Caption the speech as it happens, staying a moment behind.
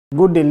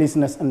Good day,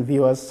 listeners and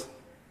viewers.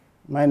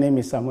 My name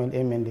is Samuel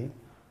A. Mendy.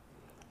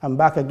 I'm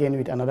back again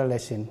with another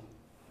lesson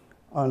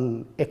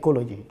on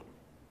ecology.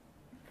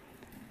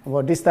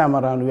 But this time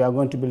around, we are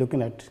going to be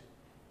looking at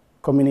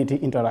community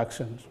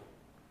interactions.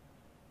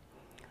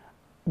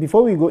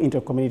 Before we go into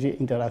community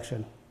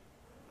interaction,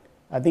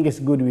 I think it's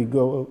good we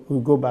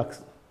go back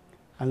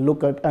and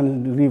look at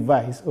and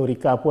revise or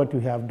recap what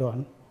we have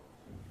done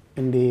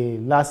in the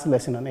last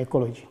lesson on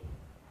ecology.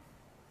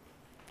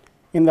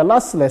 In the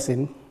last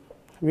lesson,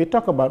 we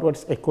talked about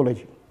what's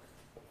ecology.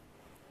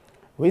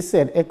 We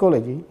said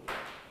ecology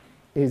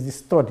is the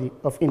study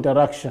of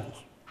interactions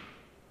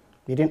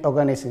between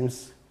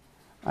organisms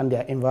and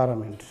their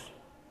environment.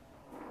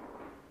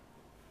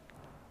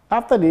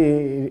 After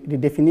the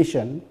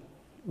definition,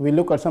 we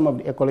look at some of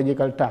the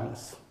ecological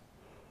terms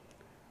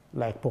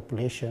like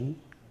population,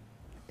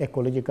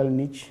 ecological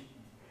niche,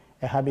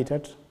 a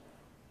habitat,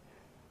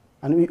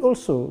 and we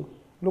also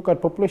look at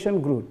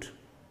population growth,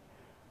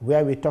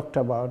 where we talked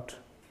about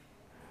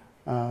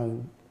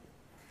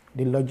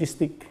the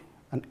logistic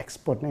and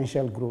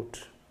exponential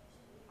growth.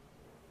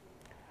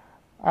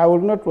 I will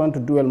not want to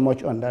dwell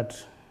much on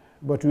that,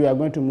 but we are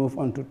going to move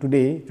on to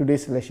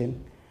today's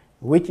lesson,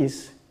 which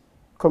is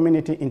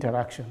community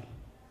interaction.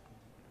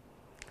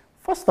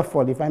 First of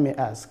all, if I may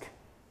ask,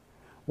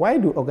 why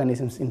do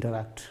organisms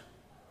interact?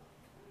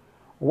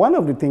 One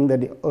of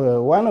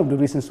the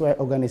reasons why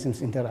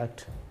organisms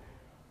interact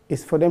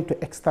is for them to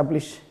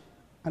establish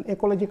an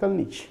ecological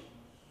niche,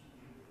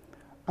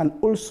 and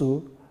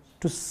also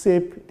to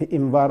shape the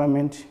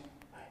environment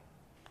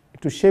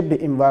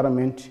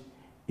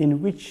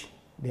in which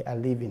they are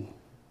living.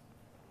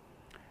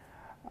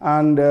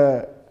 And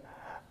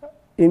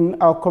in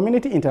our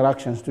community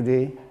interactions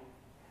today,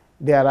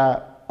 there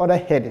are other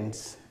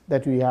headings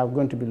that we are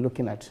going to be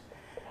looking at,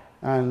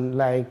 and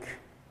like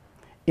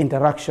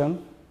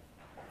interaction,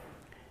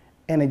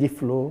 energy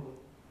flow,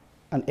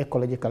 and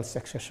ecological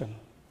succession.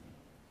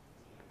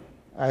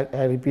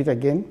 I repeat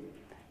again.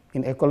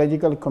 In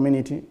ecological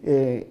community,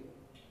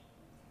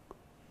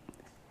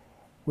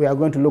 we are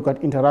going to look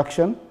at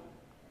interaction,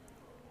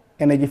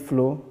 energy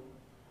flow,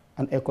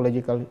 and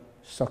ecological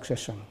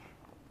succession.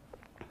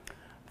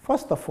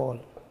 First of all,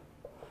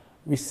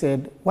 we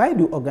said, why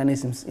do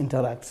organisms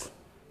interact?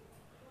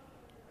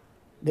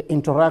 They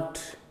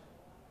interact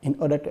in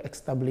order to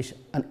establish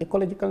an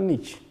ecological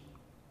niche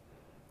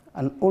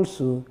and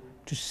also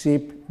to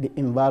shape the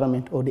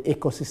environment or the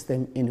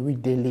ecosystem in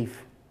which they live.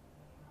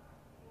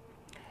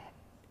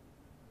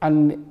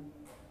 And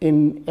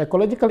in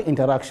ecological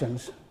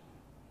interactions,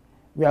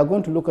 we are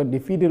going to look at the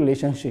feed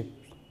relationship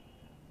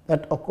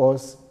that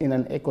occurs in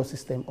an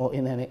ecosystem or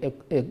in an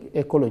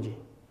ecology.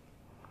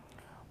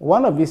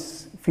 One of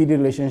these feed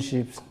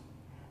relationships,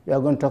 we are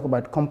going to talk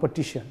about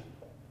competition.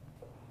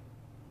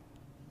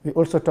 We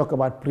also talk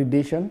about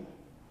predation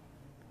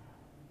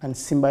and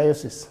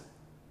symbiosis.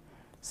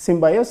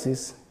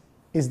 Symbiosis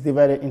is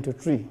divided into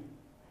three,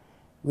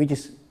 which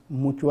is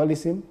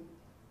mutualism,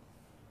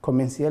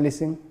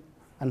 commensalism,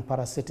 and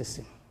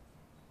parasitism.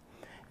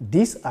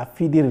 These are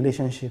feeding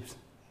relationships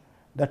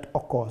that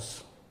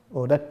occurs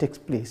or that takes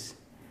place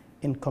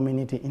in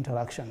community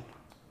interaction.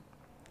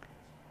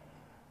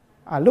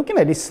 Looking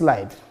at this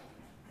slide,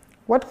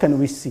 what can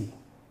we see?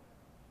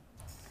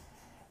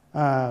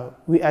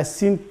 We are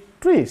seeing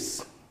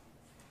trees,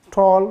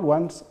 tall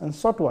ones and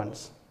short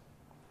ones.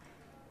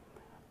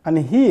 And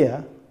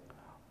here,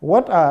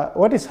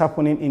 what is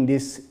happening in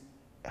this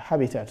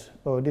habitat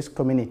or this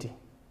community?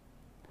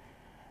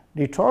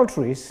 The tall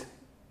trees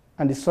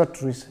and the short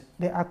trees,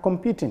 they are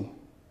competing.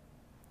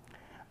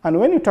 And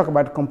when you talk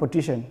about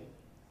competition,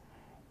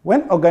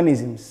 when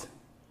organisms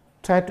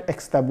try to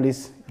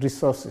establish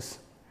resources,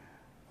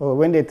 or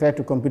when they try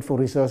to compete for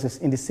resources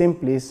in the same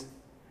place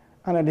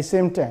and at the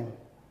same time,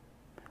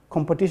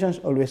 competitions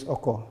always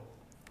occur.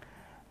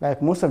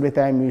 Like most of the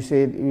time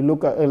you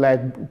look at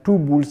like two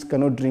bulls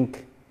cannot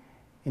drink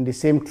in the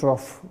same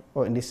trough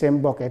or in the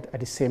same bucket at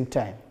the same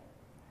time.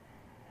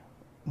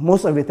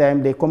 Most of the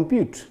time they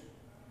compete,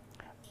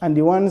 and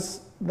the one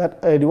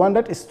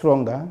that is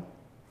stronger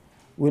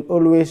will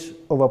always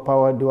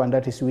overpower the one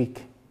that is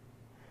weak.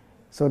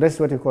 So that's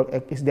what we call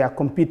they are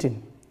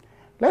competing.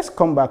 Let's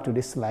come back to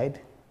this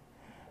slide.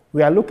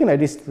 We are looking at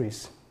these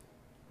trees.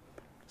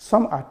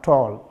 Some are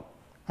tall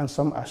and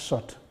some are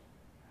short.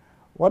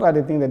 What are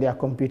the things that they are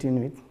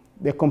competing with?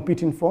 They're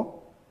competing for.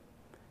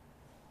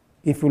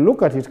 If you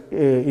look at it,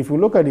 if you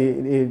look at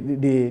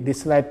the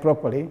slide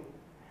properly,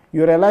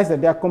 you realize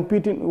that they are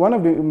competing. One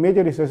of the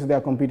major resources they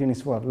are competing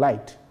is for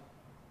light.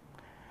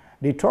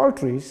 The tall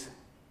trees,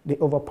 they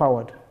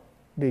overpowered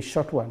the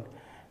short one.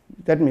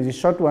 That means the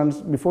short ones,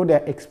 before they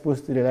are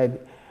exposed to the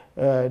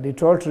light, the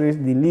tall trees,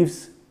 the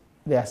leaves,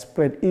 they are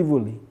spread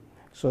evenly.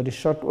 So the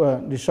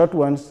short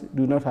ones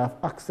do not have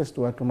access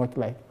to too much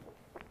light.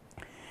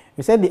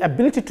 We said the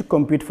ability to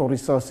compete for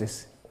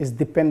resources is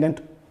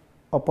dependent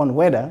upon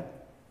whether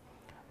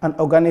an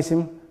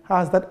organism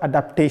has that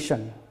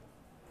adaptation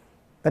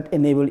that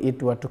enable it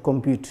to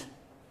compete.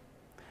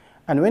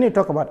 And when you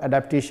talk about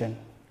adaptation,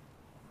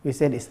 we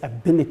said it's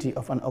ability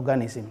of an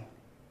organism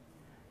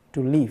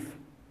to live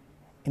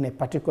in a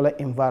particular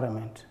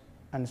environment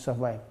and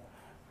survive,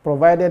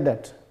 provided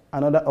that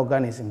another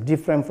organism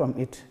different from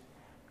it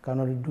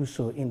cannot do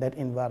so in that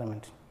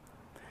environment.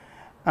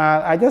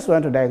 I just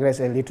want to digress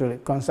a little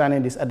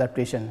concerning this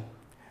adaptation.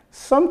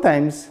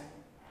 Sometimes,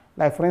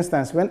 like for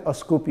instance, when a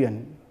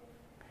scorpion,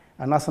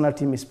 a national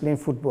team, is playing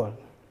football,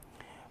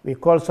 we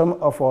call some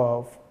of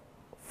our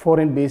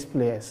foreign-based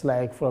players,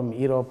 like from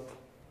Europe,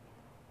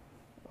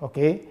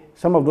 okay?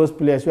 Some of those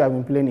players who have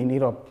been playing in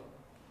Europe,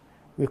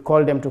 we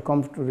call them to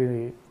come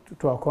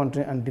to our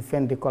country and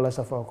defend the colors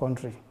of our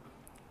country.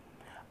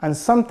 And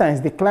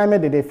sometimes the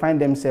climate that they find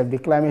themselves, the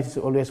climate is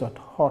always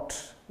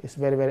hot. It's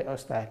very, very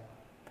hostile.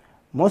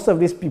 Most of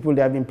these people,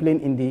 they have been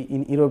playing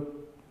in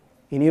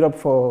Europe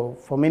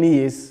for many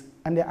years,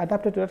 and they're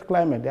adapted to that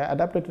climate. They're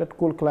adapted to that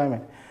cool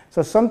climate.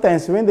 So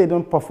sometimes when they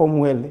don't perform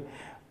well,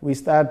 we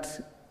start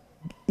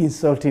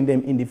insulting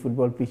them in the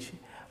football pitch.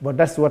 But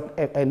that's what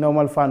a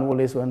normal fan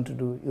always wants to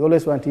do. He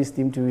always wants his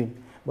team to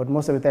win. But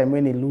most of the time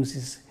when he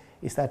loses,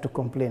 he starts to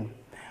complain.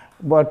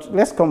 But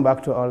let's come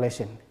back to our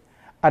lesson.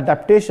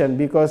 Adaptation,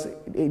 because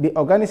the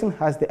organism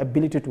has the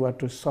ability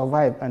to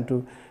survive and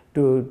to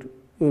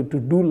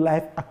do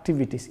life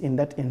activities in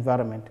that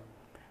environment.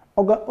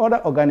 Other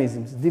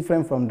organisms,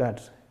 different from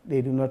that,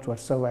 they do not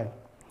survive.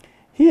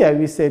 Here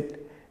we said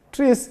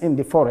trees in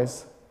the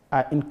forest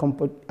are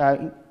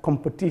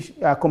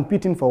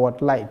competing for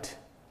what? Light.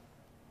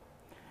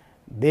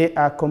 They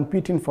are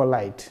competing for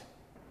light.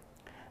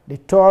 The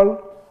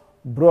tall,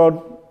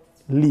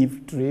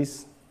 broad-leaved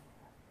trees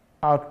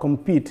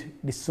outcompete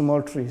the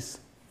small trees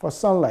for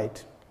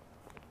sunlight.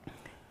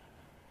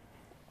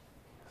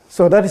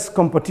 So that is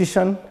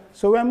competition.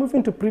 So we are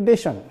moving to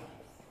predation.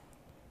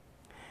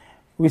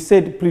 We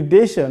said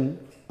predation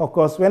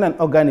occurs when an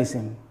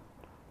organism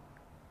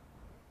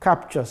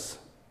captures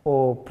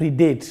or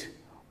predates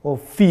or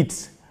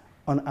feeds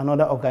on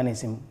another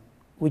organism,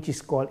 which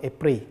is called a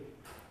prey.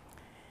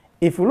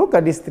 If you look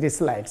at these three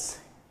slides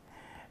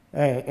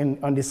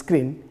on the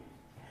screen,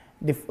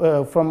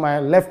 from my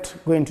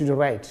left going to the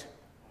right,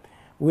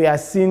 we are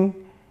seeing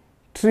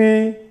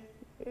three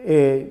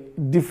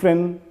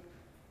different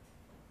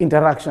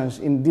interactions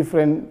in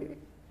different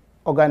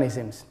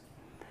organisms.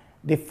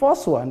 The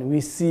first one,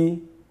 we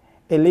see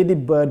a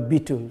ladybird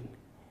beetle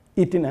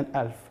eating an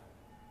elf.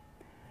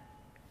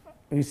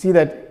 You see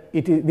that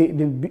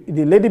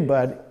the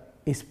ladybird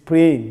is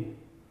preying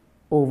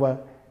over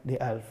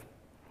the elf.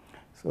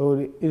 So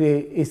it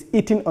is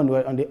eating on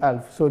the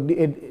elf. So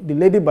the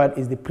ladybird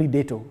is the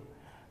predator,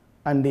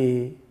 and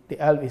the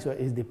elf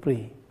is the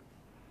prey.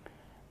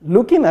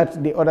 Looking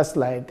at the other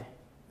slide,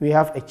 we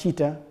have a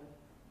cheetah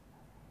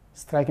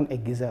striking a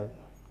gazelle.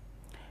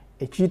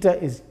 A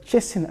cheetah is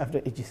chasing after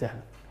a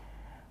gazelle.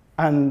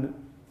 And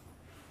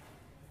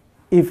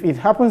if it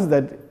happens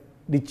that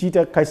the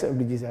cheetah catches up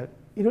the gazelle,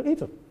 it will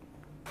eat it.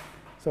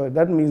 So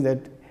that means that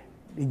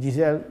the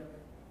gazelle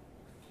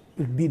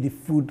will be the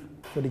food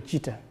for the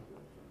cheetah.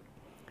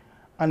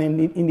 And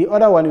in the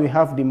other one, we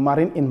have the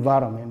marine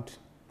environment,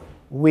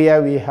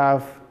 where we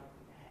have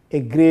a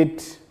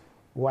great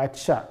white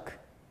shark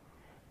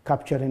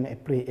capturing a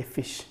prey, a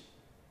fish.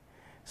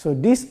 So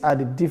these are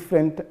the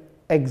different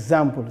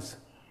examples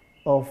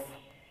of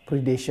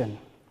predation.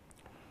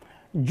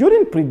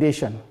 During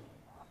predation,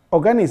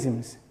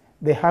 organisms,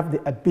 they have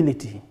the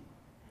ability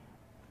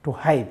to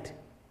hide.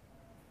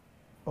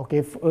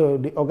 Okay,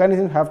 the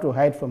organisms have to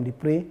hide from the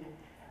prey,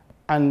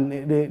 and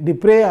the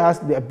prey has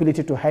the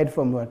ability to hide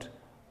from what?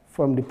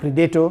 From the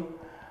predator,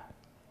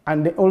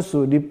 and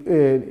also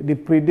the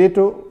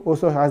predator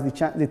also has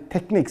the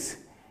techniques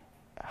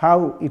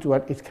how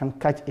it can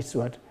catch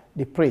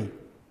the prey.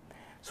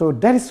 So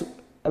that's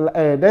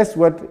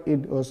what it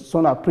was.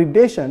 So now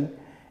predation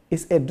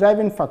is a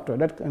driving factor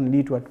that can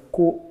lead to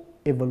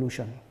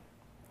co-evolution.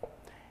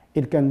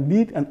 It can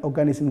lead an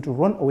organism to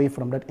run away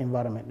from that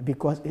environment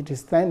because it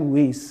is found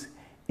ways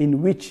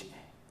in which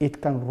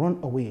it can run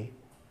away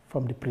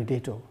from the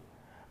predator.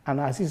 And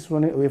as it's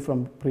running away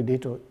from the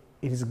predator,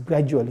 it is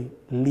gradually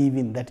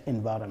leaving that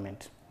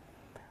environment.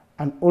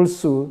 And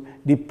also,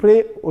 the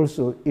prey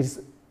also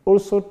is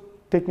also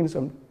taking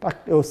some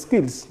tactical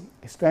skills.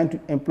 It's trying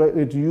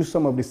to use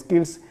some of the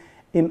skills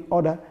in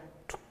order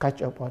to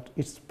catch up with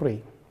its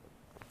prey.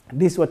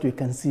 This is what we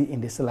can see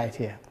in the slide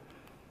here.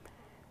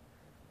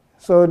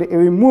 So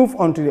we move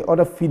on to the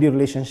other feeding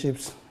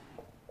relationships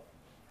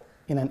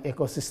in an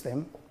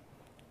ecosystem.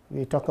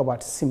 We talk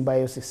about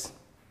symbiosis.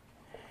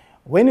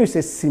 When you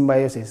say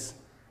symbiosis,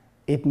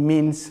 it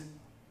means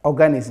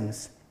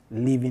organisms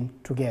living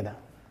together.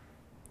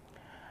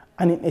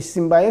 And in a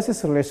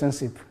symbiosis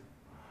relationship,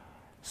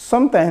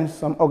 sometimes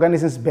some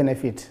organisms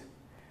benefit,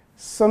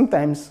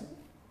 sometimes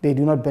they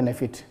do not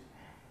benefit.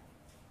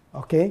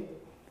 Okay?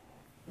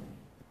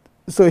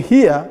 So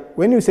here,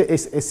 when you say a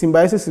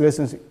symbiosis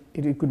relationship,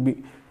 it could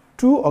be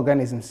two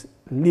organisms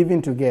living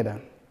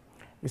together.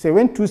 You say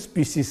when two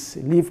species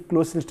live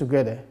closely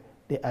together,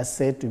 they are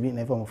said to be in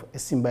a form of a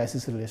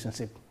symbiosis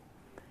relationship.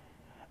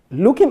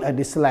 Looking at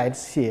the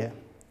slides here,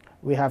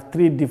 we have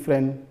three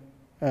different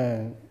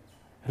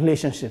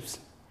relationships.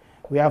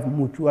 We have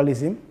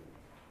mutualism,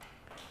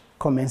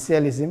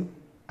 commensalism,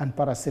 and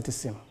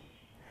parasitism.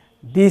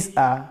 These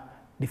are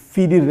the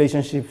feeding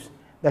relationships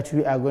that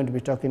we are going to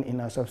be talking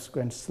in our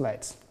subsequent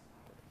slides.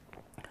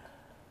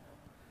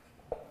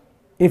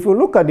 If we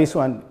look at this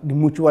one, the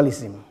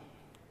mutualism,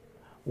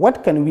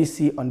 what can we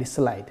see on the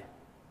slide?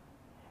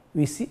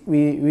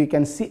 We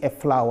can see a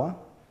flower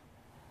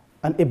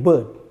and a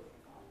bird,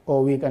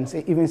 or we can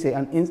say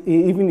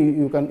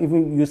you can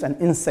even use an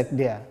insect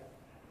there.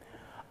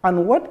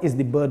 And what is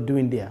the bird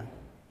doing there?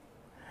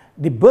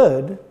 The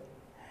bird,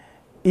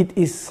 it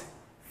is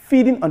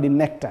feeding on the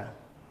nectar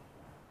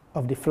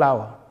of the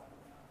flower,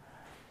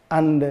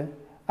 and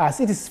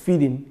as it is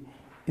feeding,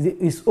 it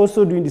is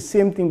also doing the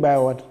same thing by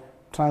what?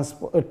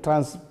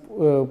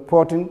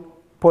 Transporting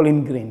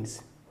pollen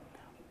grains.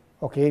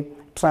 Okay,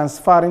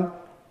 transferring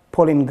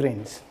pollen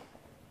grains.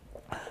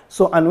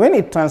 So, and when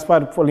it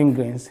transfers pollen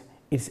grains,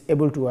 it's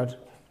able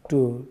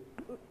to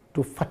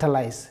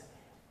fertilize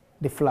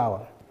the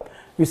flower.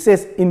 It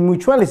says in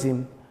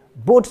mutualism,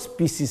 both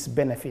species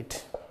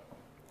benefit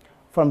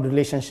from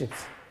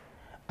relationships.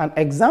 And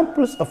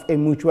examples of a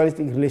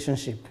mutualistic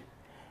relationship,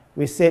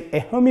 we said a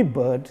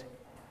hummingbird,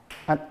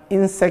 an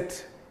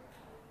insect,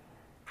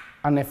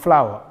 and a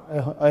flower,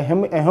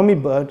 a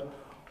hummingbird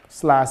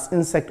 /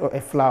 insect or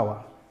a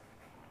flower.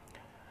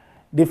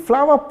 The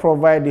flower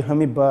provides the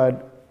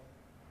hummingbird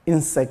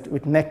insect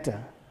with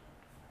nectar,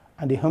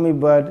 and the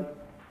hummingbird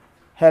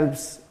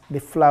helps the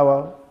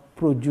flower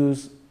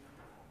produce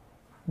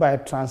by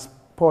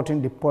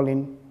transporting the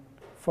pollen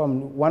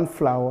from one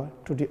flower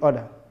to the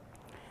other.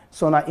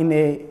 So now in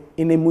a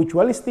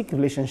mutualistic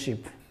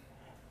relationship,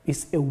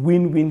 it's a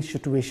win-win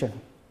situation.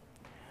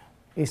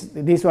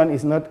 This one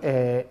is not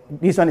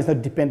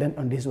dependent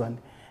on this one.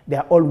 They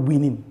are all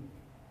winning.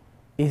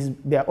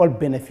 They are all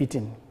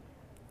benefiting.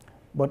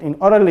 But in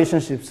other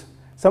relationships,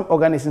 some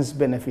organisms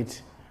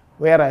benefit,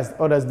 whereas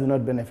others do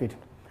not benefit.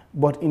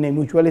 But in a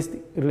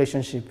mutualistic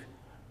relationship,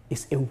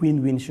 it's a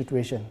win-win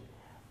situation.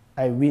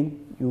 I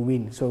win, you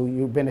win. So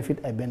you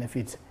benefit, I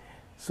benefit.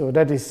 So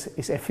that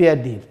is a fair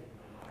deal.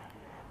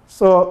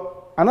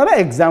 So another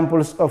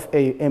examples of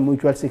a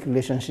mutualistic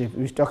relationship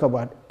we talk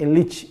about, a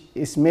leech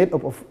is made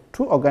up of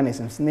two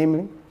organisms,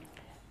 namely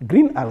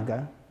green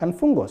algae and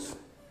fungus.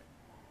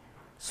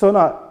 So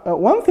now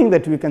one thing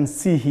that we can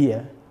see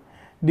here,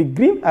 the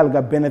green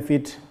algae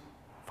benefit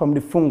from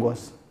the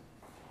fungus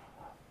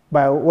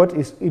by what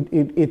is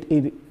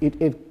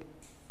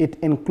it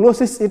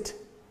encloses it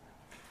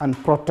and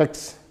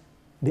protects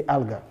the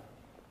algae,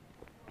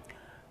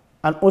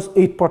 and also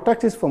it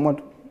protects it from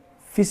what?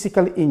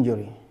 Physical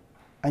injury,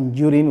 and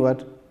during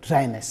what?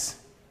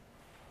 Dryness.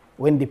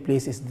 When the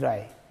place is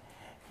dry,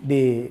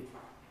 the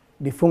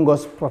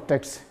fungus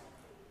protects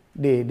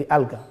the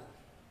algae,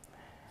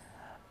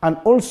 and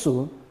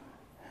also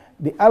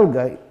the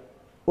algae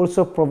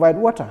also provide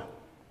water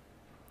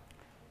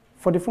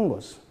for the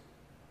fungus.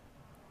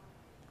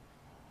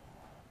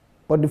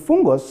 But the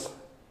fungus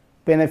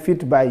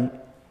benefit by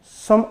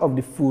some of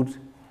the food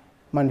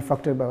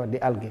manufactured by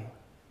the algae.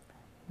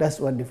 That's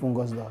what the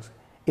fungus does.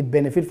 It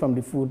benefits from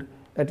the food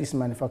that is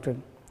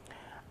manufactured.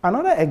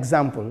 Another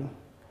example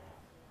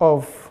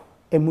of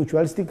a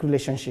mutualistic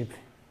relationship,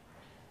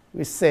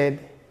 we said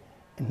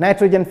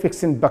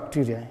nitrogen-fixing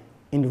bacteria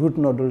in root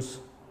nodules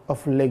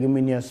of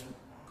leguminous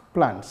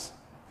plants.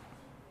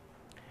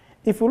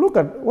 If we look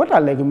at what are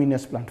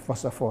leguminous plants,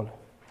 first of all,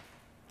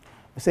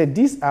 we said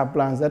these are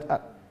plants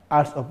that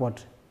adds of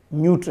what?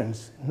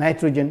 Nutrients,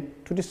 nitrogen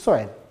to the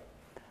soil.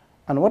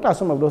 And what are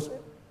some of those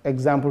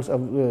examples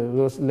of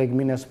those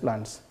leguminous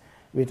plants?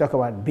 We talk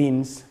about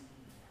beans,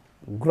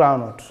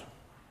 groundnut.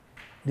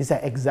 These are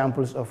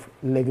examples of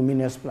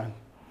leguminous plants.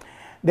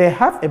 They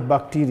have a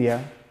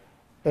bacteria,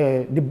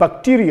 the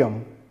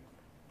bacterium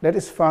that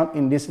is found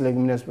in this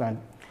leguminous plant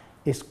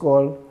is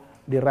called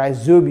the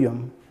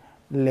Rhizobium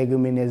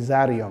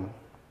leguminosarium.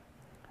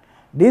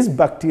 This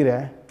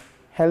bacteria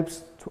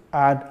helps to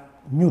add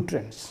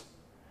nutrients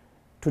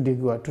to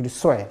the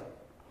soil.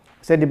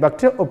 So the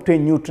bacteria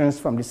obtain nutrients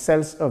from the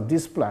cells of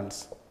these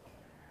plants,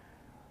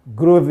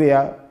 grow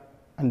there,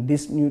 and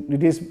these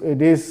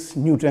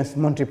nutrients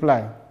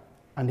multiply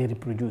and they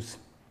reproduce.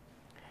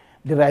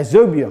 The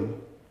Rhizobium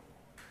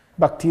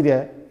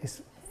bacteria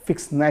is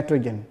fixed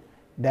nitrogen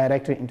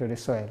directly into the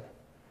soil,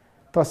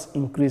 thus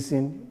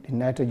increasing the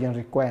nitrogen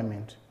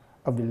requirement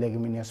of the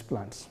leguminous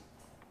plants.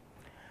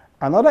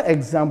 Another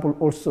example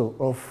also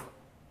of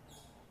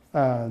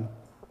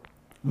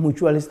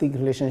mutualistic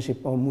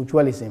relationship or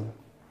mutualism,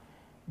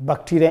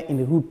 bacteria in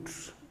the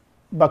roots,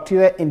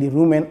 bacteria in the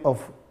rumen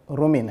of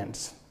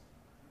ruminants.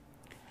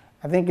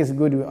 I think it's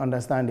good we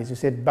understand this. You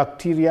said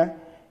bacteria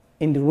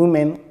in the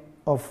rumen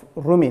of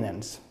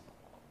ruminants.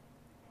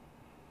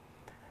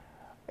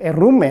 A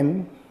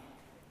rumen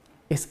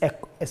is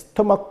a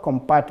stomach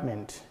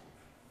compartment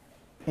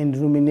in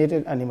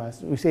ruminated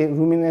animals. We say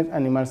ruminant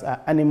animals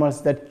are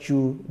animals that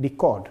chew the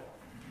cud.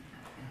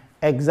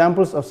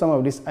 Examples of some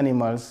of these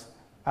animals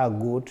are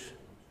goat,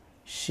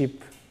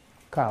 sheep,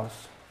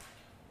 cows.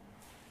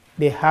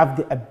 they have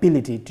the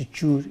ability to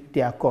chew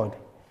their cud.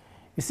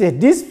 You see,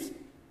 these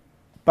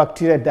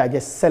bacteria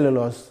digest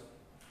cellulose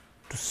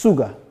to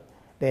sugar.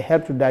 They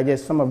help to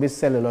digest some of this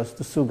cellulose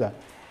to sugar.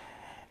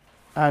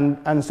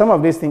 And some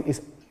of these things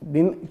is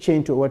being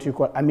changed to what you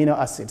call amino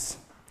acids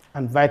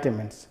and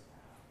vitamins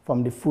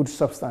from the food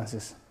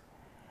substances.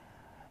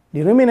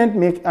 The ruminant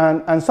make,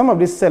 and some of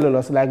this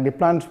cellulose, like the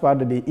plant part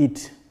that they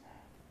eat,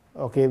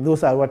 okay,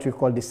 those are what we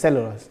call the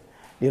cellulose.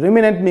 The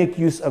ruminant make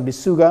use of the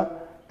sugar,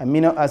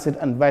 amino acid,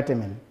 and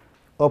vitamin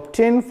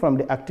obtained from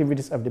the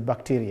activities of the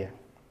bacteria.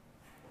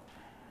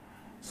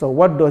 So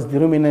what does the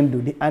ruminant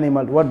do? The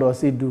animal, what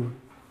does it do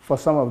for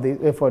some of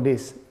the,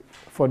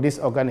 for these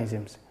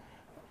organisms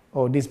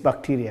or these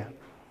bacteria?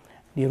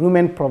 The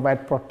rumen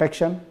provide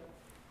protection,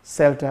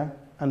 shelter,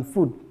 and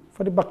food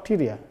for the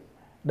bacteria.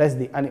 That's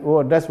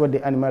what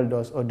the animal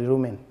does, or the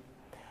rumen.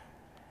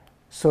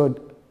 So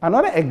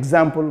another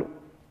example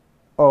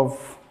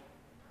of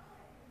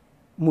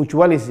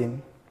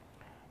mutualism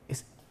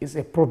is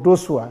a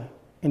protozoa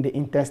in the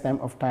intestine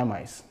of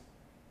termites.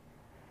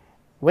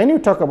 When you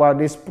talk about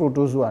these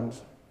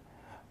protozoans,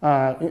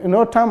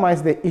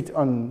 termites, they eat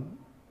on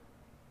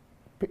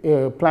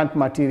plant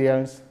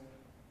materials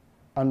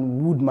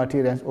and wood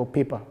materials or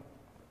paper.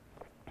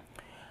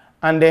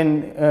 And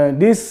then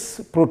these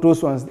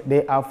protozoans,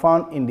 they are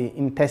found in the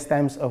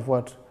intestines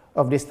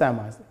of these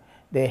termites.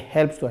 They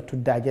help to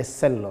digest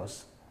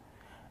cellulose.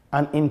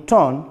 And in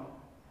turn,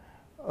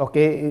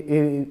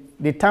 okay,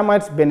 the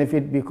termites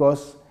benefit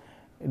because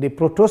the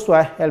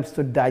protozoa helps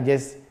to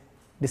digest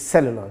the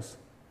cellulose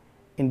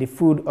in the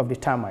food of the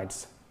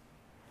termites.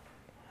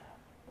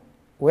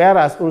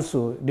 Whereas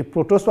also, the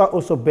protozoa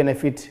also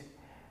benefit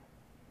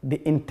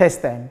the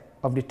intestine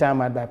of the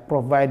termite by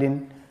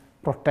providing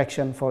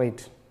protection for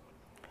it.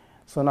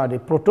 So now the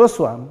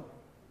protozoa,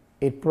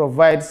 it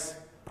provides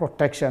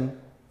protection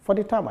for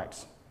the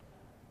termites.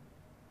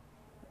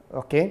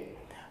 Okay?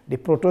 The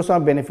protozoa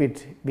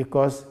benefit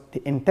because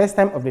the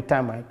intestine of the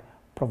termite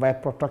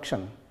provide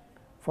protection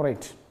for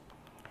it.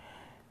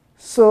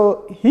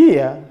 So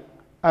here,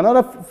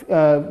 another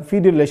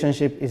feeding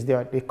relationship is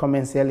the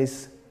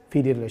commensalistic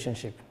feeding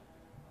relationship.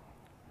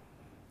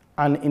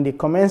 And in the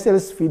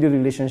commensalistic feeding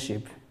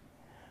relationship,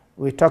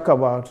 we talk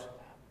about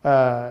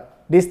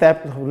this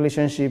type of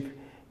relationship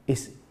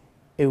is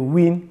a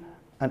win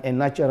and a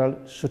natural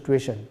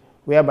situation,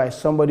 whereby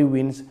somebody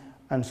wins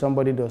and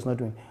somebody does not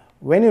win.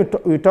 When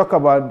you talk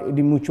about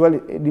the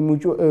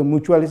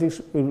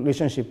mutualistic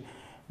relationship,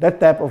 that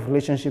type of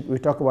relationship we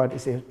talk about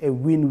is a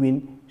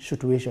win-win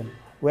situation,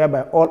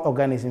 whereby all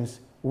organisms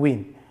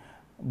win.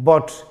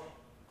 But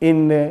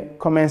in the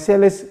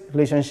commensalistic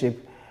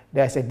relationship,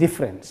 there's a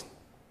difference.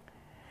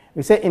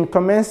 We say in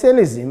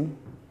commensalism,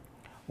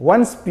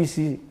 one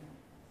species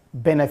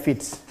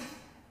benefits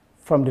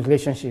from the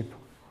relationship,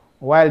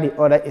 while the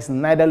other is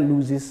neither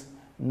loses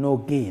nor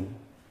gain.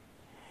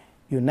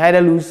 You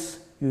neither lose,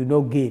 you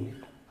no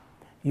gain.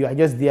 You are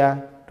just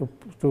there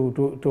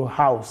to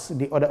house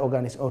the other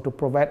organism or to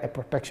provide a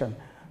protection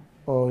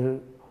or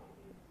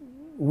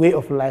way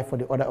of life for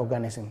the other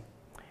organism.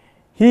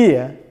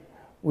 Here,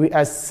 we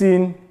are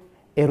seeing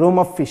a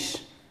Roma fish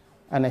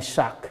and a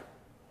shark.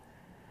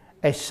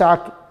 A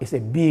shark is a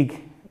big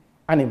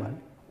animal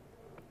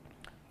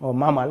or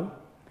mammal,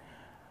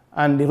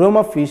 and the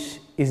Roma fish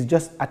is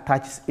just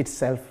attached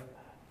itself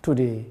to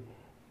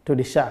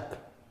the shark.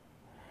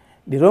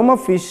 The Roma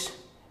fish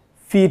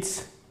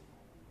feeds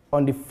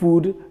on the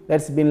food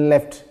that's been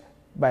left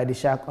by the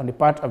shark on the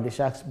part of the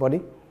shark's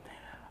body,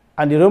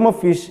 and the Roma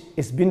fish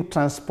is being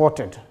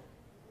transported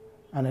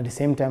and at the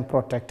same time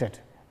protected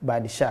by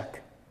the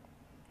shark.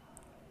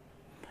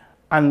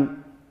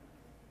 And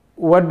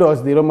what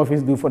does the Roma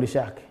fish do for the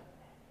shark?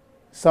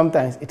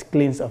 Sometimes it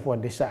cleans off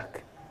what the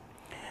shark.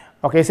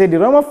 Okay, so the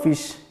Roma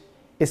fish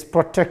is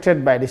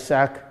protected by the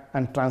shark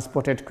and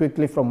transported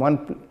quickly from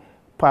one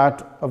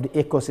part of the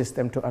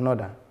ecosystem to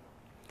another.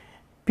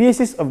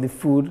 Pieces of the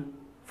food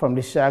from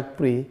the shark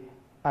prey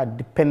are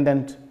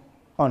dependent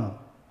on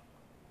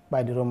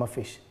by the Roma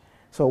fish.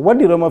 So what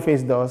the Roma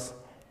fish does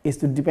is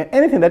to depend,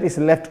 anything that is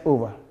left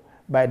over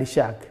by the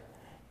shark,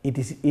 it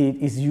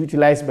is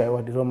utilized by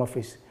what the Roma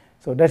fish.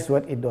 So that's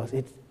what it does.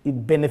 It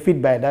benefits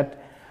by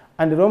that.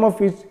 And the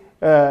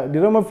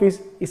Roma fish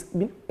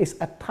is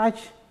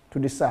attached to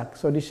the shark.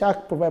 So the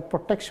shark provides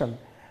protection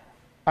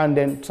and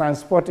then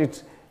transport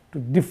it to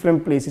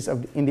different places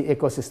in the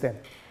ecosystem.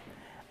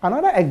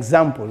 Another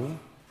example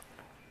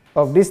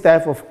of this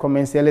type of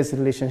commensalist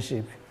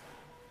relationship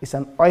is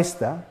an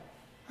oyster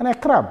and a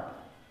crab.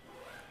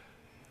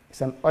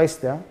 It's an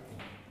oyster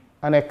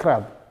and a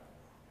crab.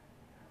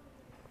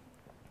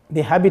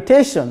 The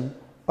habitation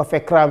of a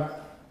crab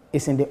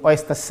is in the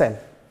oyster cell.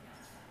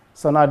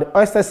 So now the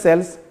oyster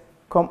cells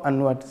come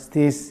and what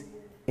stays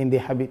in the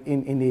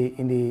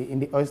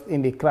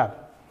crab.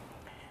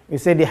 We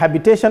say the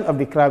habitation of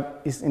the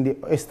crab is in the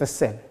oyster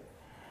cell.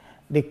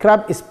 The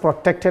crab is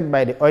protected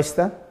by the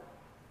oyster,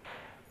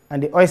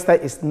 and the oyster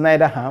is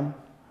neither harmed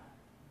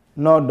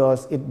nor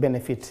does it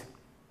benefit.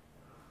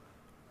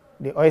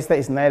 The oyster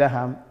is neither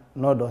harmed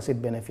nor does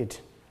it benefit.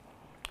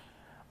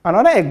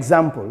 Another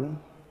example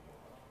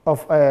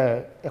of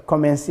a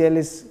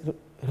commensalist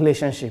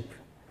relationship,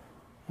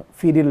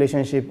 feeding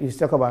relationship, is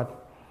talk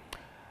about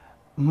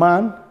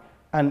man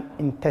and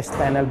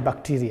intestinal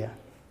bacteria.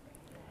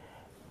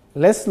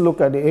 Let's look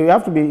at it. You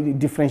have to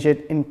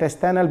differentiate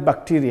intestinal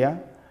bacteria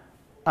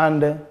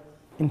and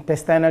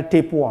intestinal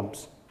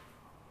tapeworms.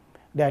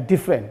 They are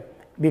different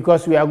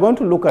because we are going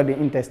to look at the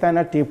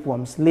intestinal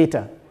tapeworms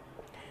later.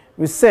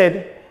 We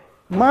said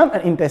man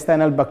and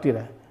intestinal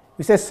bacteria.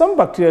 We said some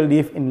bacteria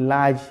live in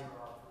large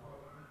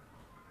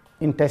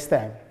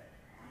intestine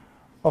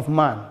of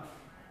man.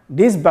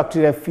 These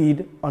bacteria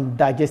feed on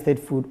digested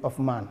food of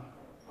man.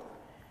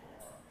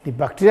 The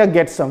bacteria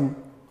get some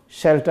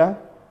shelter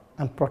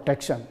and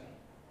protection.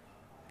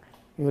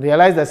 You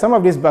realize that some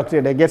of these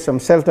bacteria, they get some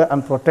shelter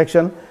and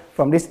protection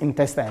from this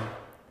intestine.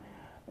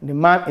 The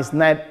man is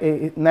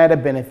neither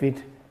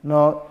benefit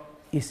nor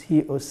is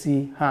he or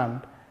she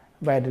harmed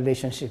by the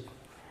relationship.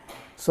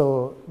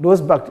 So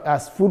those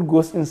as food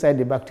goes inside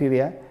the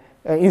bacteria,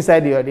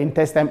 inside the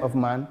intestine of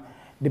man,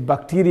 the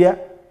bacteria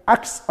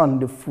acts on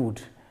the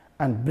food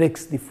and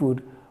breaks the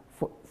food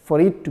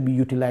for it to be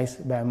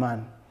utilized by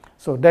man.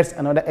 So that's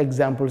another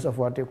example of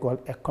what they call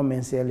a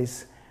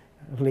commensalist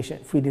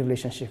feeding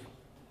relationship.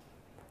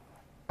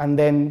 And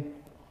then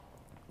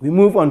we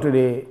move on to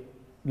the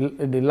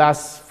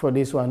last for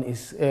this one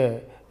is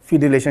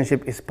feed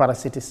relationship is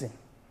parasitism.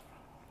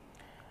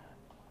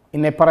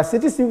 In a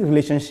parasitism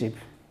relationship,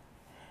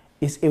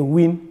 it's a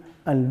win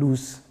and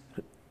lose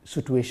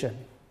situation.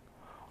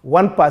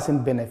 One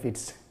person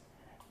benefits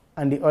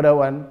and the other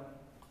one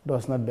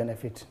does not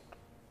benefit.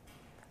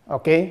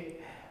 Okay?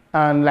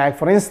 And like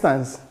for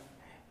instance,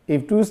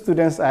 if two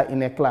students are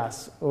in a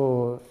class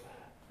or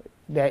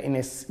they are in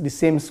the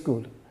same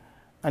school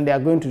and they are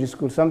going to the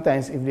school,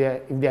 sometimes if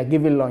they are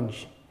given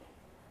lunch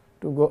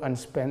to go and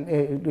spend,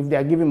 if they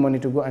are given money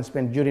to go and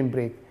spend during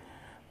break,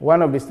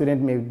 one of the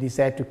students may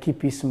decide to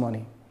keep his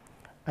money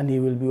and he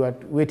will be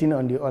waiting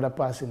on the other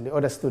person, the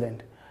other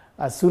student.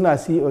 As soon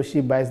as he or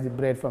she buys the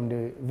bread from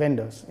the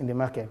vendors in the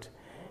market,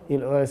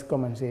 he'll always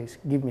come and say,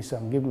 give me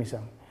some, give me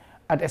some.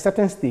 At a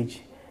certain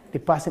stage, the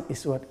person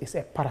is what? Is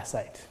a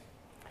parasite.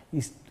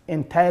 He's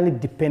entirely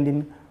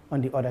depending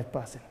on the other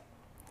person.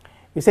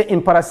 You say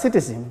in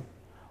parasitism,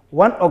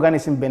 one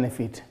organism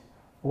benefits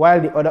while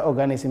the other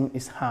organism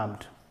is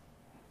harmed.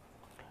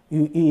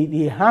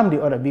 He harmed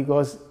the other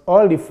because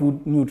all the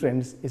food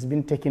nutrients is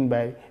being taken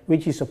by,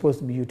 which is supposed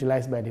to be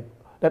utilized by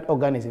that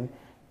organism.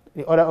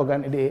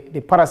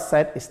 The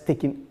parasite is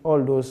taking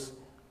all those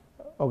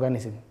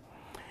organisms.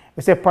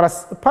 We say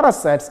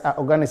parasites are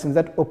organisms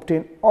that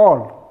obtain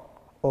all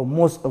or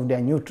most of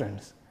their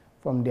nutrients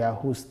from their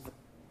host.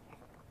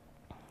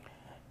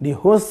 The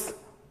host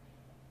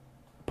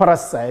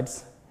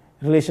parasites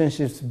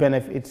relationships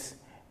benefits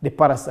the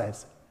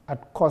parasites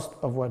at cost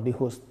of what the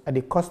host. At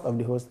the cost of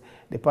the host,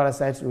 the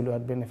parasites will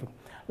not benefit.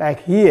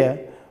 Like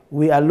here,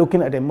 we are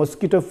looking at a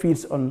mosquito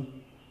feeds on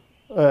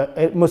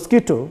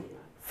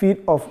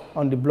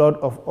on the blood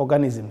of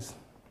organisms.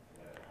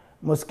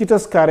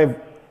 Mosquitoes carry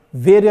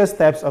various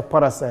types of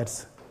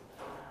parasites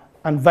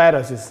and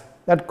viruses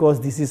that cause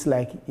diseases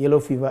like yellow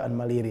fever and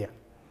malaria.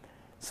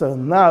 So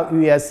now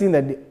we are seeing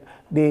that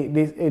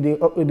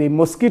the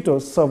mosquito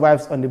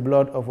survives on the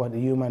blood of the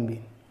human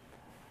being.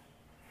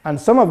 And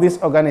some of these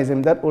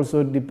organisms that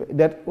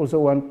also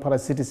want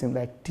parasitism,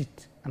 like tick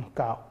and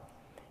cow.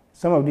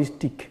 Some of these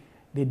tick,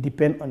 they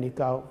depend on the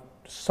cow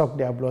to suck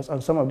their blood,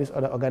 and some of these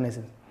other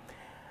organisms.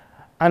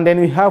 And then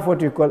we have what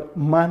we call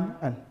man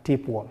and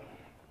tapeworm.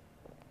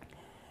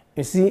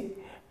 You see,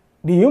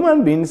 the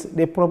human beings,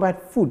 they provide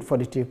food for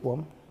the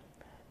tapeworm.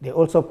 They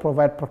also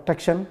provide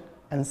protection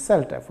and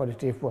shelter for the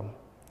tapeworm.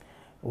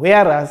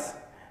 Whereas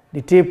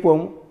the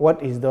tapeworm,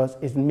 what it does,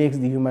 it makes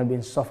the human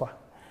being suffer.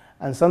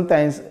 And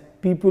sometimes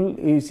people,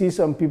 you see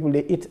some people,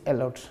 they eat a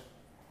lot.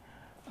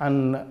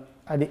 And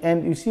at the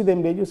end, you see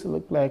them, they just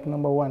look like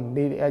number one.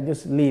 They are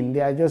just lean,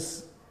 they are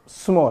just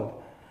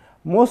small.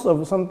 Most of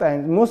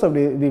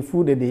the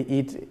food that they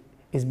eat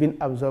is being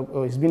absorbed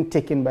or is being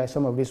taken by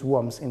some of these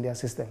worms in their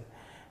system.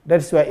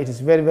 That's why it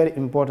is very, very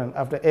important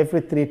after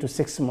every 3 to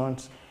 6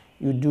 months,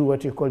 you do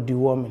what you call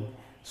deworming.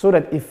 So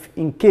that if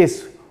in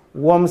case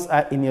worms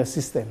are in your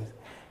system,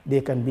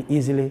 they can be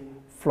easily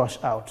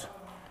flushed out.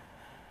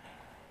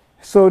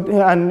 So,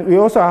 and we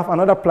also have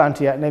another plant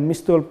here, a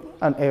mistol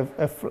and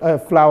a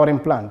flowering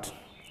plant.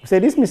 So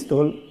this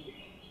mistol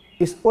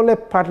is only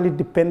partly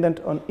dependent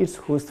on its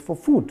host for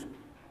food.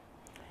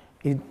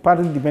 It's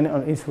partly dependent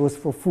on its host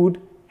for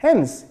food,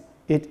 hence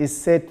it is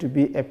said to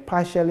be a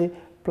partially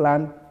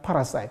plant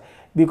parasite.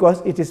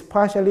 Because it is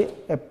partially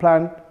a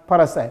plant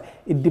parasite,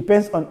 it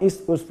depends on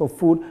its host for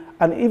food,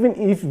 and even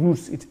if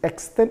roots, its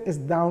extent is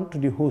down to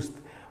the host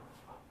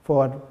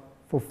for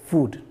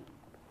food.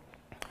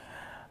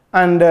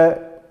 And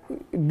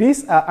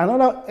these are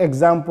another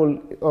example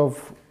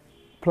of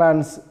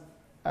plants.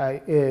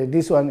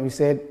 This one we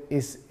said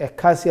is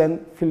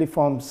Acacian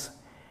filiformis.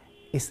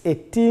 It's a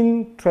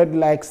thin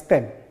thread-like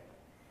stem,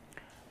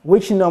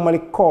 which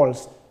normally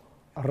curls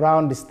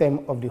around the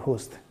stem of the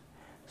host.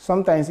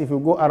 sometimes if you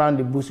go around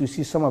the bush, you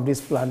see some of these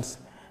plants,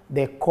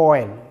 they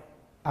coil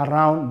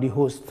around the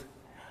host.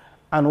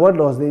 And what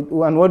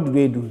do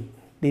they do?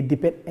 They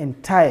depend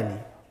entirely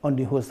on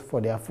the host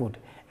for their food.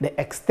 They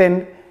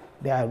extend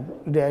their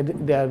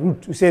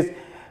root. It says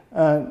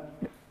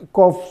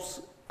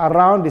curves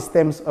around the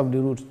stems of the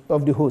root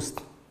of the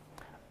host.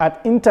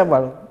 At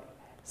interval,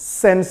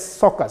 sends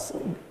suckers,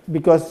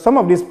 because some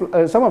of these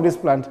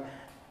plants,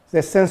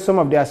 they send some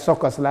of their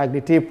suckers, like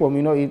the tapeworm.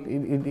 You know,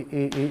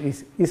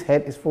 its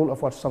head is full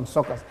of some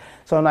suckers.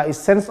 So now it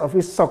sends of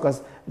its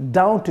suckers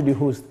down to the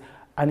host,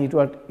 and it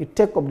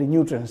takes up the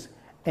nutrients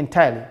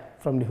entirely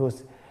from the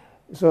host.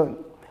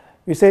 So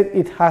we said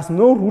it has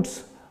no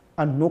roots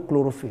and no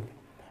chlorophyll,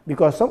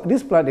 because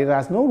this plant, it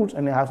has no roots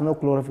and it has no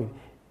chlorophyll.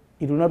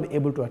 It will not be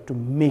able to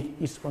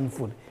make its own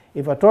food.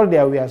 If at all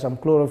there were some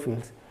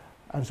chlorophylls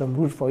and some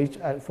roots for it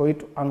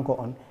to anchor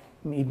on,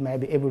 it might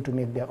be able to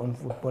make their own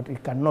food, but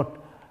it cannot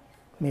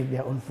make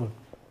their own food.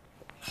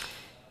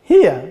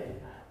 Here,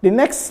 the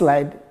next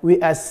slide,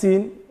 we are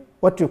seeing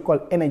what you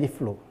call energy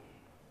flow.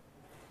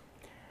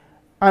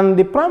 And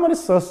the primary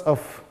source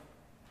of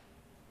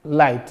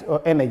light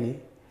or energy,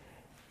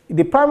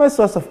 the primary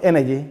source of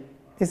energy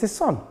is the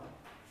sun.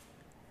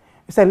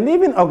 We said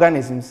living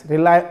organisms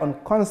rely on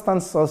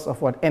constant source of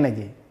what?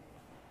 Energy.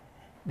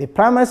 The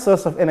primary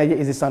source of energy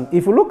is the sun.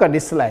 If you look at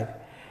this slide,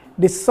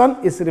 the sun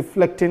is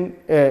reflecting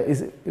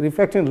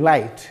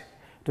light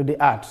to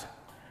the earth.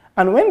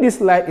 And when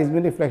this light is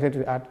being reflected to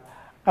the earth,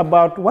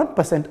 about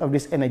 1% of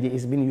this energy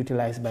is being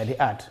utilized by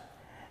the earth.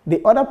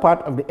 The other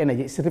part of the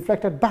energy is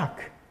reflected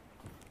back.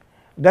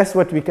 That's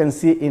what we can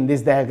see in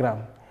this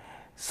diagram.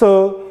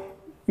 So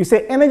you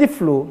say energy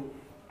flow,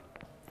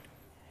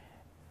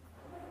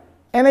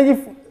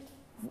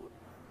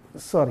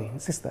 sorry,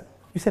 sister,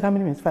 you said how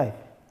many minutes? 5?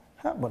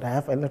 But I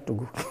have a lot to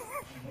go.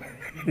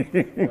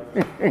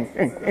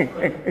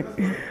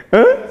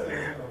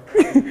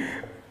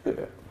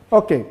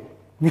 Okay.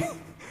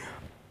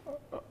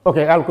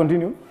 Okay, I'll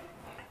continue.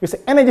 You say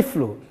energy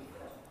flow.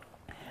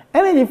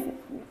 Energy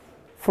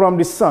from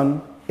the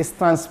sun is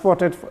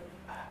transported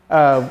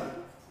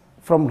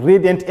from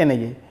radiant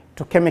energy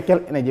to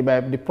chemical energy by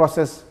the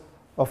process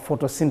of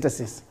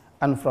photosynthesis,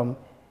 and from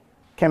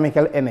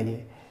chemical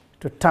energy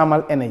to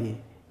thermal energy,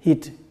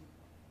 heat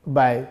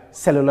by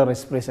cellular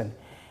respiration.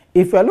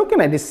 If you are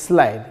looking at this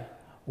slide,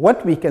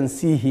 what we can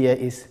see here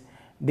is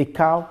the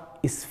cow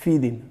is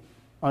feeding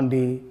on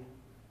the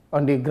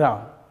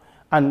ground,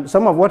 and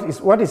some of what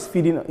is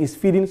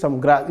feeding some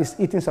grass, is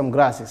eating some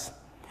grasses,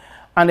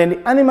 and then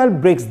the animal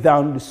breaks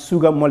down the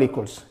sugar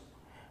molecules.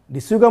 The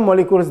sugar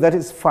molecules that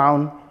is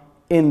found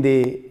on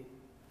the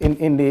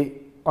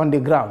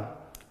ground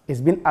is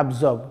being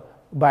absorbed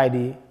by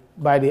the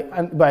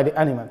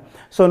animal.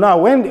 So now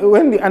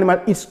when the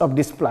animal eats of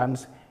these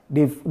plants,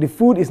 the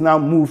food is now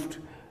moved,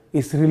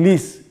 is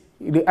released.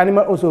 The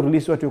animal also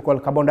releases what we call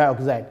carbon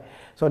dioxide.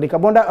 So the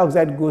carbon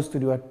dioxide goes to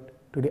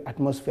the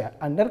atmosphere,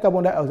 and that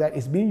carbon dioxide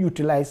is being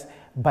utilized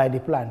by the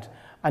plant,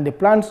 and the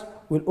plants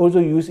will also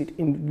use it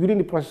during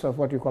the process of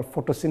what we call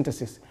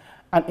photosynthesis.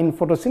 And in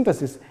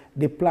photosynthesis,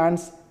 the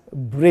plants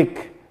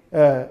break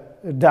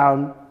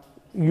down,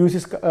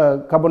 uses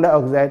carbon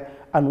dioxide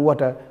and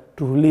water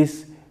to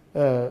release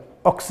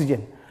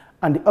oxygen,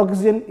 and the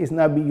oxygen is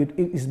now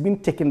being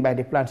taken by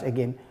the plants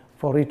again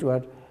for it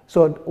to.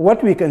 So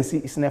what we can see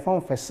is in a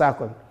form of a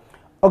circle.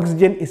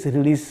 Oxygen is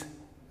released,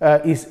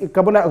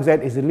 carbon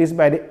dioxide is released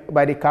by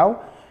the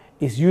cow,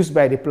 is used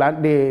by the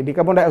plant. The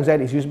carbon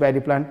dioxide is used by the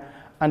plant,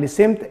 and the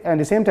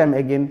same time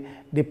again,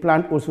 the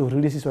plant also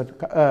releases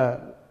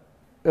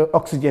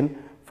oxygen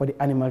for the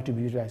animal to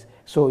be utilized.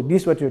 So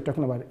this what you're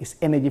talking about is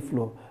energy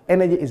flow.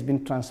 Energy is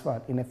being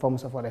transferred in a form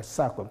of a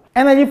circle.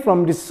 Energy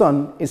from the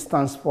sun is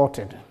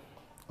transported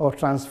or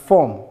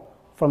transformed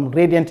from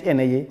radiant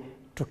energy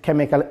to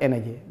chemical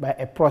energy by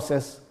a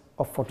process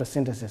of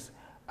photosynthesis,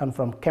 and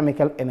from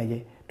chemical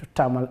energy to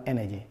thermal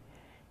energy,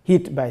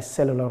 heat by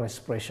cellular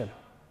respiration.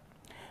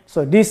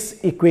 So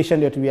this equation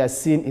that we are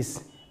seeing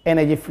is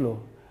energy flow.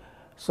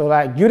 So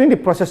like during the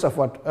process of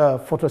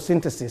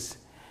photosynthesis,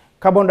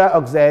 carbon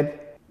dioxide,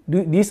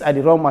 these are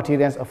the raw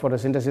materials of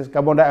photosynthesis,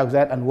 carbon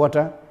dioxide and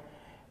water.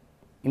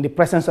 In the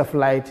presence of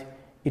light,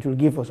 it will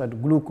give us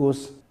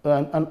glucose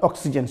and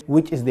oxygen,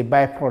 which is the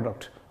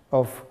byproduct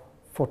of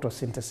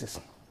photosynthesis.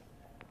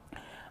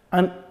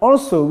 And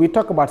also, we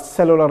talk about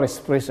cellular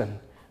respiration.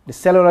 The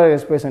cellular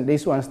respiration,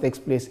 this one takes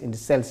place in the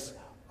cells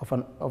of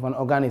an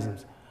organism.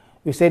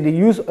 We say the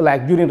use,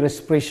 like during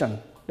respiration,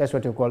 that's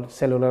what you call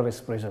cellular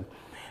respiration.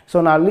 So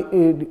now,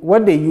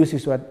 what they use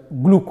is what?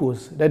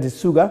 Glucose, that is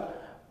sugar,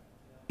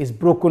 is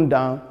broken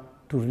down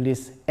to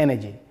release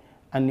energy.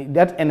 And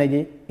that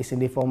energy is in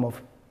the form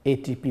of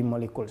ATP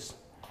molecules.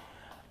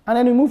 And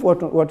then we move on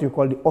to what you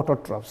call the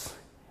autotrophs.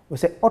 We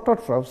say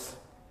autotrophs,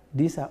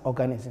 these are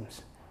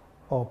organisms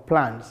or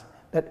plants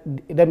that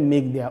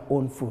make their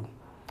own food.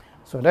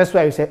 So that's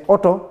why we say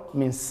auto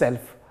means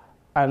self,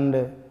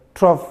 and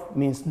troph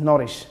means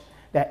nourish.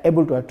 They are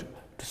able to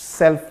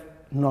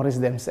self-nourish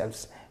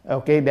themselves.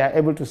 Okay, they are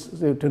able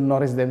to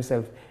nourish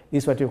themselves.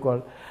 This is what you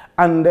call.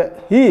 And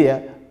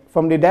here,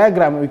 from the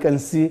diagram, we can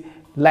see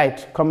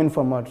light coming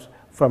from what?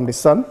 From the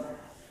sun,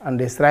 and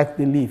they strike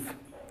the leaf.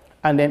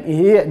 And then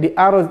here, the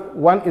arrow,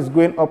 one is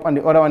going up and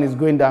the other one is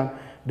going down.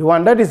 The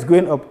one that is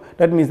going up,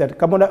 that means that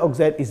carbon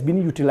dioxide is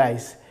being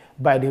utilized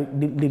by the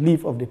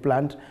leaf of the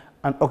plant,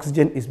 and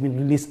oxygen is being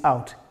released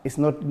out. It's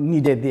not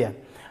needed there.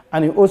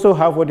 And you also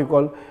have what you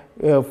call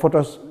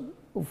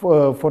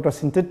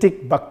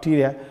photosynthetic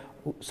bacteria.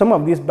 Some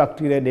of these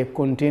bacteria, they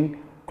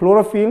contain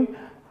chlorophyll,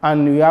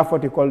 and you have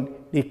what you call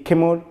the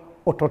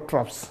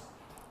chemoautotrophs.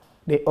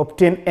 They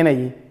obtain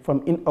energy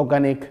from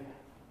inorganic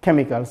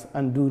chemicals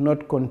and do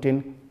not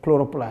contain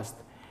chloroplast.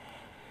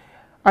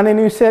 And then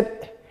you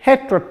said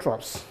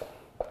heterotrophs.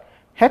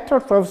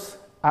 Heterotrophs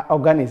are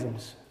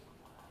organisms.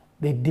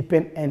 They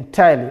depend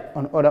entirely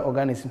on other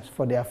organisms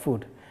for their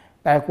food.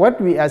 Like what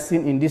we are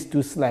seeing in these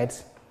two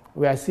slides,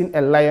 we are seeing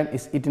a lion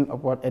is eating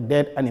about a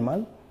dead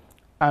animal,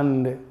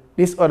 and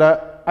this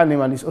other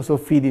animal is also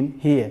feeding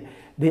here.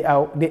 They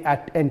are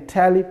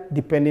entirely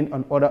dependent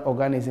on other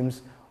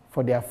organisms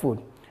for their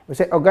food. We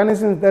say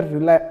organisms that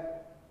rely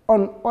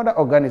on other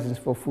organisms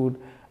for food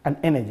and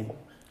energy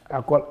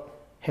are called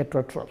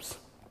heterotrophs.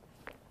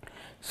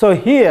 So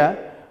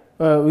here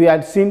we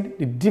had seen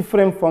the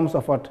different forms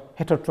of what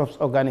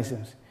heterotrophs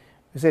organisms.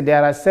 We say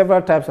there are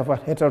several types of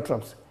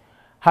heterotrophs.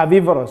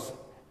 Herbivorous.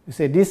 We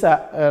say these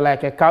are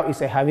like a cow is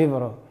a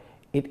herbivore.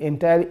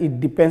 It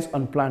depends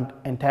on plant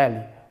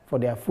entirely for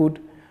their food.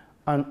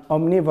 And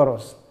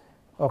omnivorous.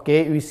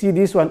 Okay, we see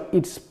this one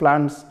eats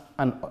plants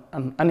and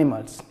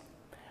animals.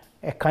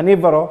 A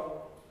carnivore,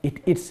 it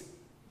eats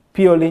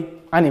purely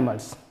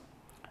animals.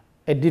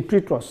 A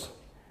detritus,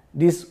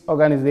 this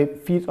organism, they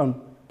feed on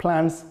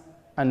plants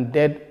and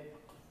dead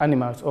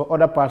animals or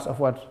other parts of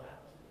what?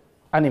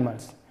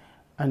 Animals.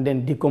 And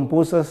then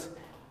decomposers,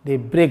 they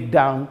break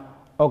down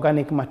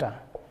organic matter.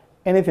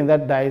 Anything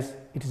that dies,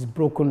 it is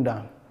broken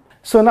down.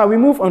 So now we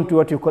move on to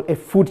what you call a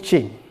food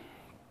chain.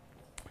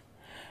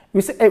 We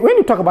say, when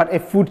you talk about a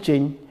food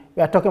chain,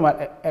 we are talking about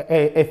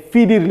a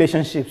feeding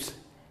relationships.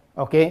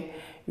 Okay?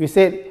 We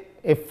said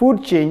a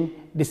food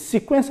chain, the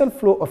sequential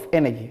flow of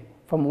energy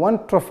from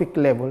one trophic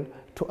level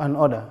to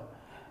another,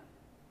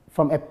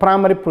 from a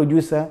primary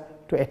producer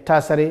to a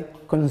tertiary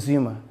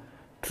consumer,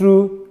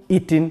 through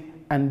eating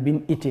and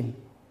being eaten.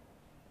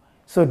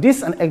 So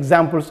these are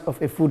examples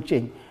of a food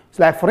chain.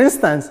 So like for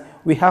instance,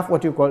 we have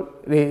what you call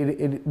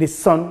the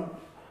sun.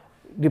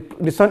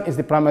 The sun is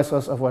the primary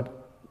source of what?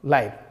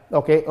 Light,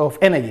 okay, of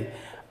energy.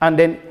 And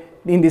then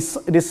in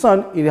the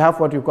sun, you have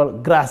what you call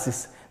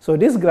grasses. So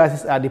these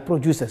grasses are the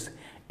producers.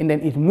 And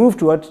then it moved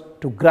to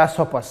what? To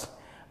grasshoppers.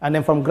 And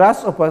then from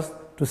grasshoppers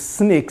to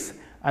snakes.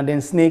 And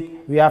then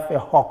snake, we have a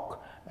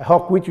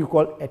hawk which we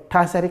call a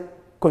tertiary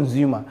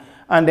consumer.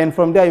 And then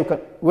from there, you can,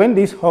 when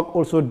this hawk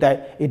also dies,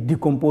 it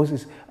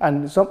decomposes,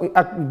 and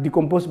it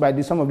decomposed by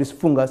some of this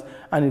fungus,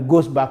 and it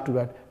goes back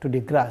to the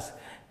grass.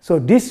 So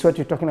this is what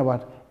you're talking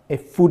about, a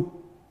food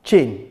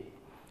chain.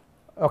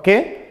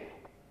 Okay?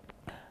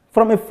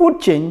 From a food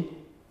chain,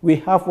 we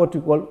have what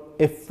we call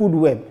a food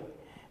web.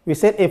 We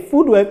said a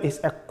food web is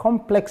a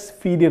complex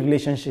feeding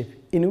relationship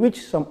in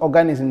which some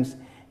organisms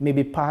may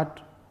be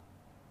part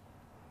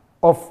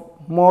of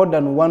more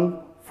than one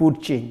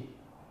food chain,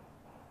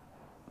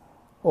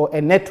 or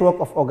a network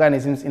of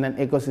organisms in an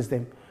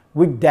ecosystem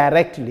which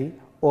directly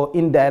or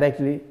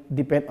indirectly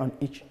depend on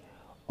each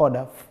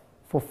other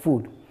for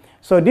food.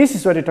 So this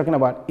is what you're talking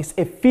about. It's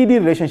a feeding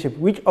relationship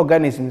which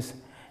organisms,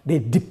 they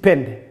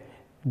depend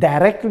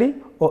directly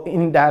or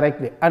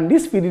indirectly. And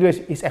this feeding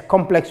relationship is a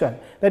complex one.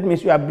 That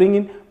means you are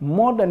bringing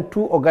more than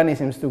two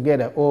organisms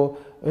together, or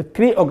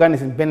three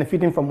organisms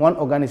benefiting from one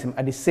organism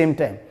at the same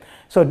time.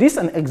 So these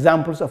are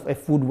examples of a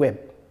food web.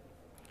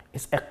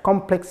 It's a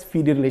complex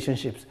feeding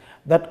relationships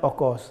that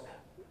occurs,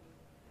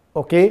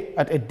 okay,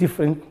 at a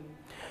different.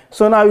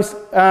 So now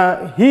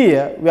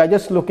here we are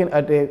just looking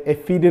at a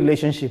feeding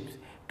relationship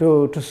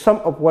to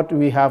sum up what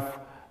we have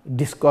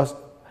discussed.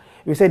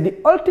 We said the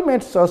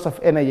ultimate source of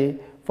energy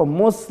for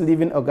most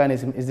living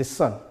organisms is the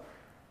sun.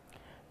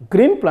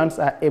 Green plants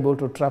are able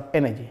to trap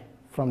energy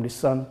from the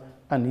sun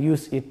and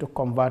use it to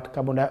convert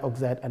carbon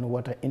dioxide and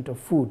water into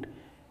food,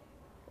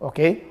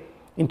 okay,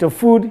 into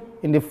food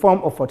in the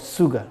form of what?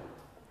 Sugar,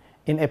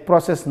 in a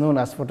process known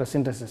as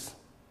photosynthesis.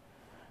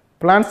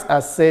 Plants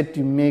are said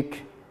to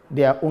make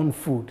their own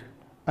food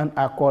and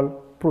are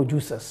called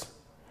producers.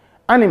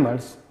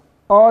 Animals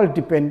all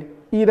depend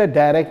either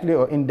directly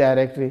or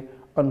indirectly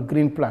on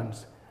green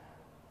plants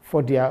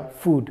for their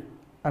food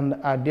and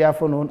are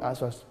therefore known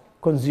as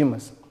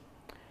consumers.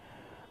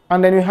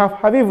 And then we have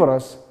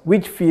herbivores,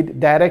 which feed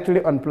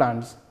directly on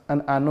plants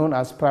and are known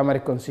as primary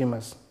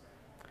consumers.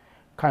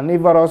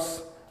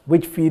 Carnivores,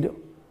 which feed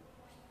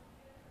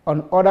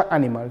on other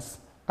animals,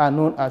 are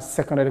known as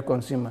secondary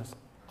consumers.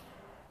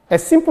 A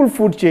simple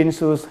food chain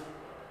shows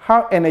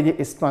how energy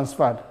is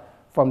transferred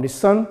from the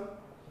sun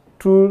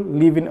to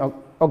living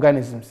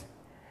organisms.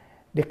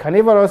 The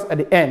carnivorous at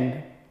the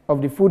end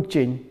of the food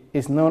chain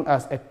is known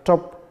as a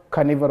top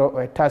carnivore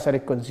or a tertiary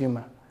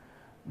consumer.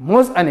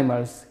 Most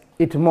animals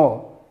eat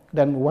more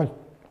than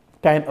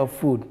kind of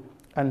food.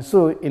 And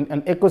so in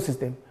an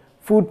ecosystem,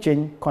 food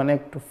chain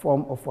connect to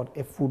form of what?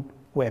 A food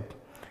web.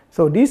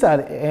 So these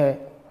are,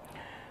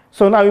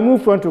 so now we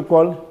move on to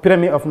call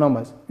pyramid of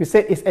numbers. We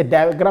say it's a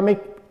diagrammic,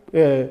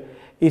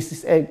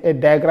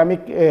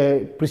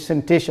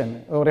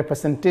 presentation or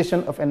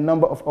representation of a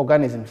number of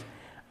organisms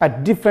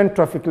at different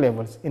trophic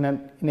levels in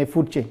a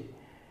food chain.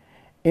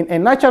 In a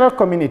natural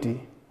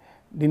community,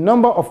 the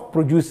number of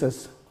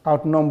producers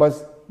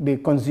outnumbers the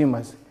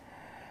consumers.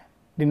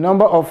 The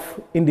number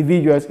of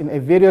individuals in a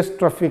various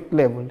trophic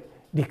level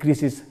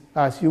decreases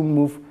as you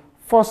move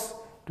first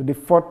to the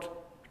fourth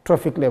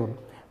trophic level.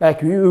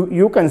 Like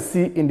you can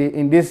see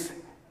in this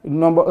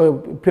number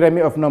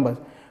pyramid of numbers,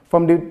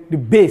 from the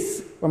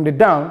base, from the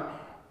down,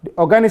 the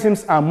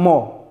organisms are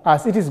more.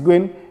 As it is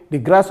going, the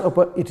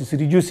grasshopper, it is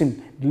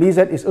reducing, the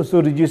lizard is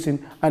also reducing,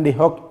 and the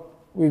hawk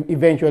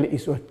eventually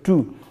is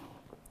 2.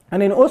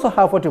 And then also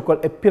have what you call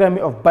a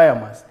pyramid of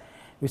biomass.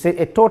 We say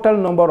a total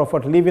number of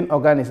living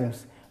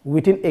organisms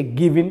within a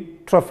given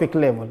trophic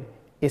level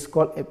is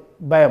called a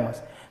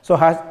biomass. So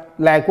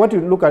like what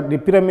you look at the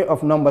pyramid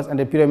of numbers and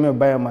the pyramid of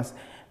biomass,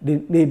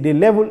 the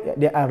level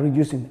they are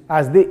reducing.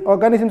 As the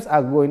organisms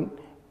are going,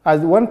 as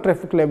one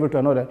trophic level to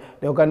another,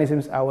 the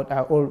organisms are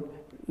all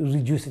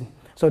reducing.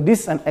 So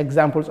these are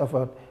examples of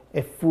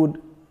a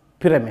food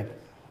pyramid.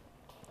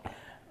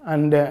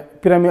 And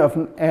pyramid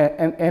of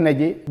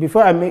energy.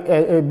 Before I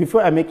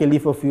make a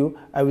leave of you,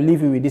 I will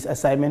leave you with this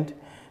assignment.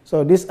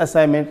 So this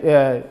assignment,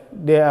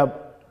 there are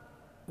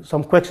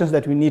some questions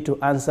that we need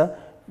to answer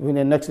in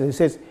the next. It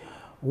says,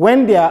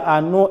 when there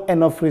are no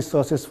enough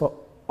resources for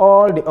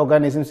all the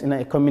organisms in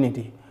a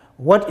community,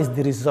 what is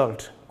the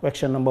result?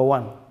 Question number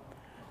 1.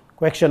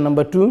 Question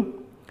number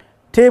 2,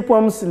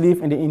 tapeworms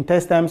live in the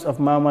intestines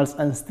of mammals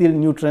and steal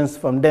nutrients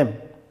from them.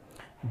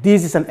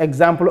 This is an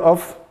example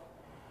of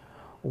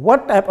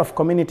what type of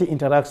community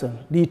interaction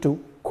lead to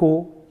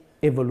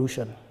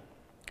co-evolution.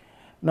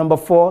 Number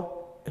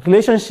 4,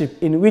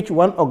 relationship in which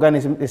one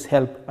organism is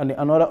helped and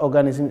another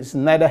organism is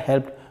neither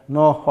helped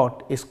nor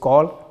hurt is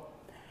called.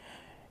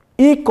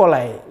 E.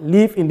 coli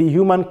live in the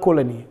human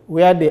colony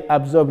where they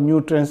absorb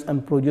nutrients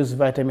and produce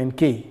vitamin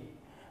K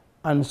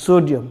and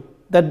sodium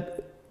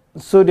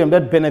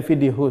that benefit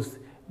the host.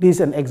 This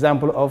is an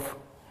example of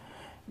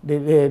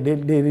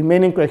the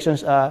remaining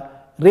questions are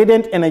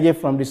radiant energy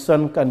from the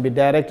sun can be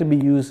directly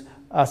used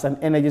as an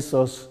energy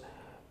source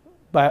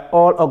by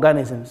all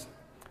organisms.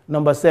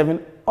 Number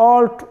 7,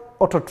 all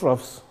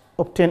autotrophs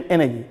obtain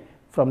energy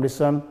from the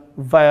sun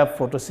via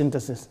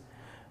photosynthesis.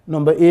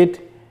 Number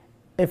 8,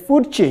 a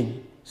food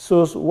chain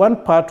shows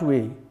one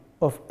pathway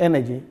of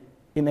energy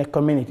in a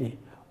community,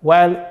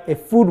 while a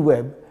food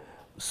web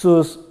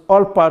shows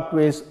all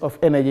pathways of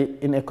energy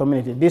in a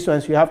community. These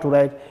ones you have to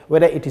write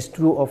whether it is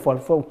true or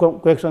false. From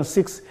question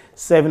 6,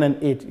 7,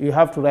 and 8, you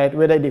have to write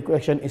whether the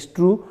question is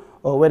true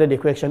or whether the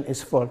question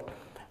is false.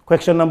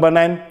 Question number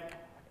 9,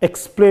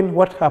 explain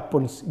what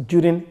happens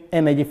during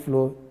energy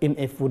flow in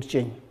a food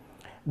chain.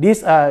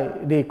 These are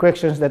the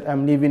questions that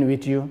I'm leaving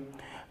with you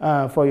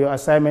for your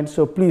assignment.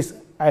 So please,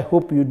 I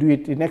hope you do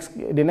it.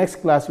 The next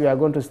class, we are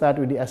going to start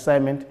with the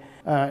assignment,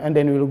 and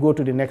then we will go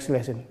to the next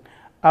lesson.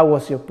 I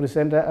was your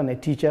presenter and a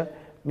teacher,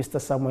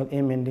 Mr. Samuel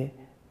A. Mende.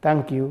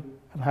 Thank you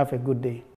and have a good day.